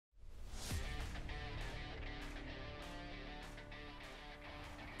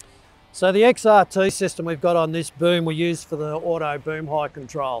So the XRT system we've got on this boom we use for the auto boom height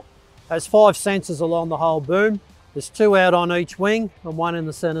control. It has 5 sensors along the whole boom. There's 2 out on each wing and 1 in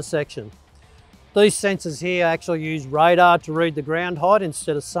the centre section. These sensors here actually use radar to read the ground height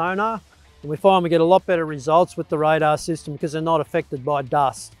instead of sonar. And we find we get a lot better results with the radar system because they're not affected by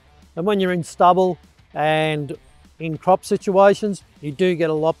dust. And when you're in stubble and in crop situations, you do get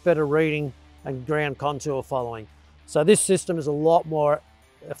a lot better reading and ground contour following. So this system is a lot more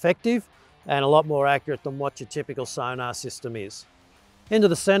effective and a lot more accurate than what your typical sonar system is. Into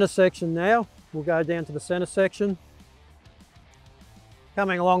the center section now. We'll go down to the center section.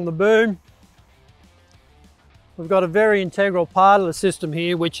 Coming along the boom, we've got a very integral part of the system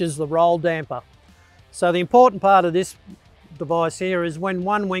here, which is the roll damper. So the important part of this device here is when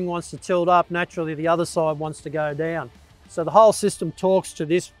one wing wants to tilt up, naturally the other side wants to go down. So the whole system talks to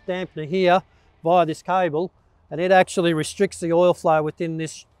this dampener here via this cable, and it actually restricts the oil flow within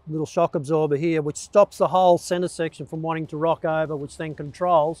this little shock absorber here, which stops the whole center section from wanting to rock over, which then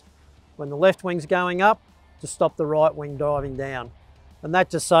controls when the left wing's going up to stop the right wing diving down. And that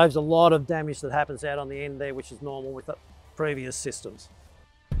just saves a lot of damage that happens out on the end there, which is normal with the previous systems.